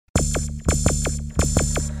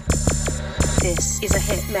This is a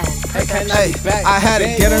hitman. Hey, I had to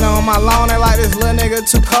get it on my lawn. They like this little nigga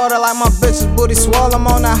too cold. I like my bitches booty swole. I'm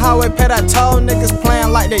on the highway, pay that toll. Niggas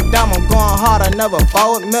playing like they dumb. I'm going hard, I never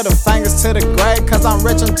fold. Middle fingers to the grave, cause I'm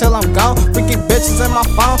rich until I'm gone. Freaky bitches in my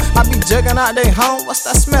phone, I be jigging out they home. What's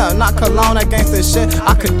that smell? Not cologne, that gangsta shit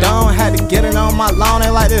I condone. Had to get it on my lawn.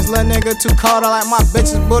 They like this little nigga too cold. I like my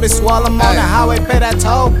bitches booty swole. I'm on the highway, pay that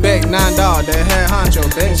toll. Big 9 dog, the head honcho,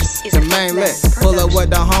 bitch. The main lick. Pull up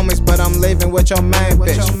with the homies, but I'm leaving with your main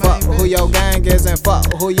bitch. Fuck who your gang is and fuck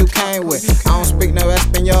who you came with. I don't speak no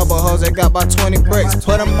Espanol, but hoes that got about 20 bricks.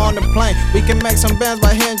 Put them on the plane, we can make some bands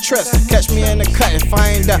by hitting trips. Catch me in the cut, if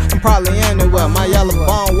I ain't there, I'm probably anywhere. My yellow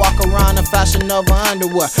bone, walk around in Fashion Nova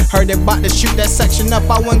underwear. Heard they bout to shoot that section up,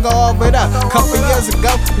 I wouldn't go over there. Couple years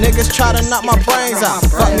ago, niggas try to knock my brains out.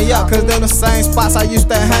 Fuck me up, cause they're the same spots I used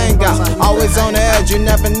to hang out. Always on the edge, you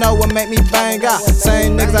never know what make me bang out.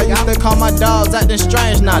 Same niggas I used to call my dogs acting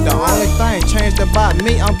strange now. The only thing changed about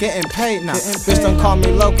me, I'm getting paid now. Bitch don't call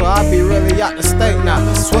me local, I be really out the state now.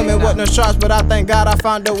 Swimming with no sharks, but I thank God I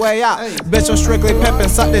found a way out. Bitch, I'm strictly pimpin',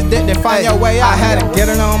 suck this dick, then find your way out. I had to get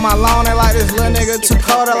it on my lawn, they like this little nigga too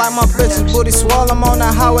cold. I like my bitches booty swole, I'm on the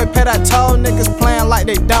highway, pay that toll. Niggas playing like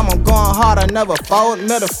they dumb, I'm going hard, I never fold.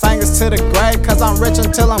 Middle fingers to the grave, cause I'm rich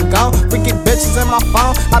until I'm gone. Freaky bitches in my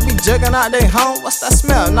phone, I be jigging out they home. What's that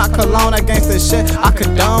smell? Not cologne, that gangsta shit I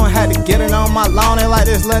condone. Had to get it on my lawn, they like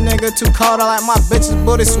this little nigga too cold. I like my bitches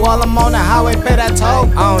booty swole, I'm on the highway, pay that toll.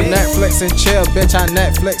 I don't Netflix and chill, bitch, I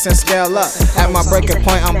Netflix and scale up. At my breaking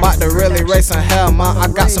point, I'm about to really race in hell, man. I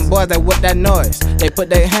got some boys that whip that noise, they put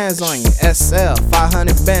their hands on you. SL,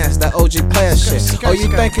 500 bands, that OG player shit. Oh, you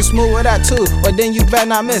think you smooth with that too? Well, then you better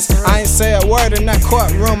not miss. I ain't say a word in that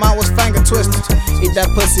courtroom, I was finger twisting. Eat that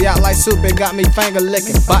pussy out like soup, it got me finger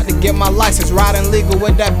licking. About to get my license, riding legal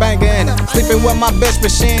with that banger in it. Sleeping with my bitch,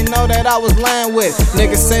 but she ain't know that I was laying with it.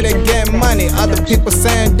 Niggas say they getting money, other people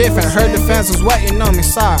saying different. Heard the fans was waiting on me,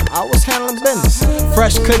 sorry, I was handling business.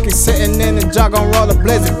 Fresh cookies sitting in the jug on roller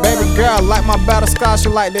blizzard. Baby girl, like my battle scars, she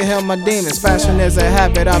like to heal my demons. Fashion is a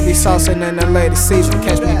habit, I be saucing in the lady season.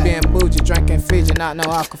 Catch me being bougie, drinking Fiji, not no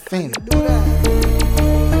Aquafina.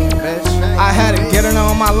 I had to get it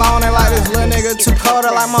on my lawn, they like this little nigga too cold. I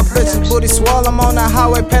like my bitches booty swole, I'm on the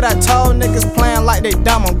highway, pay that toll. Niggas playing like they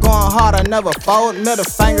dumb, I'm going hard, I never fold. Middle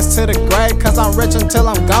fingers to the grave, cause I'm rich until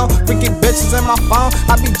I'm gone. Freaky bitches in my phone,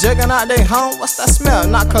 I be jigging out they home. What's that smell?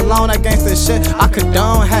 Not cologne, that gangsta shit I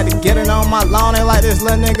condone. Had to get it on my lawn, they like this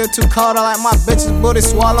little nigga too cold. I like my bitches booty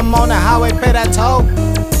swole, I'm on the highway, pay that toll.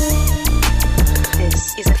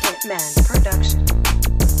 This is a hitman.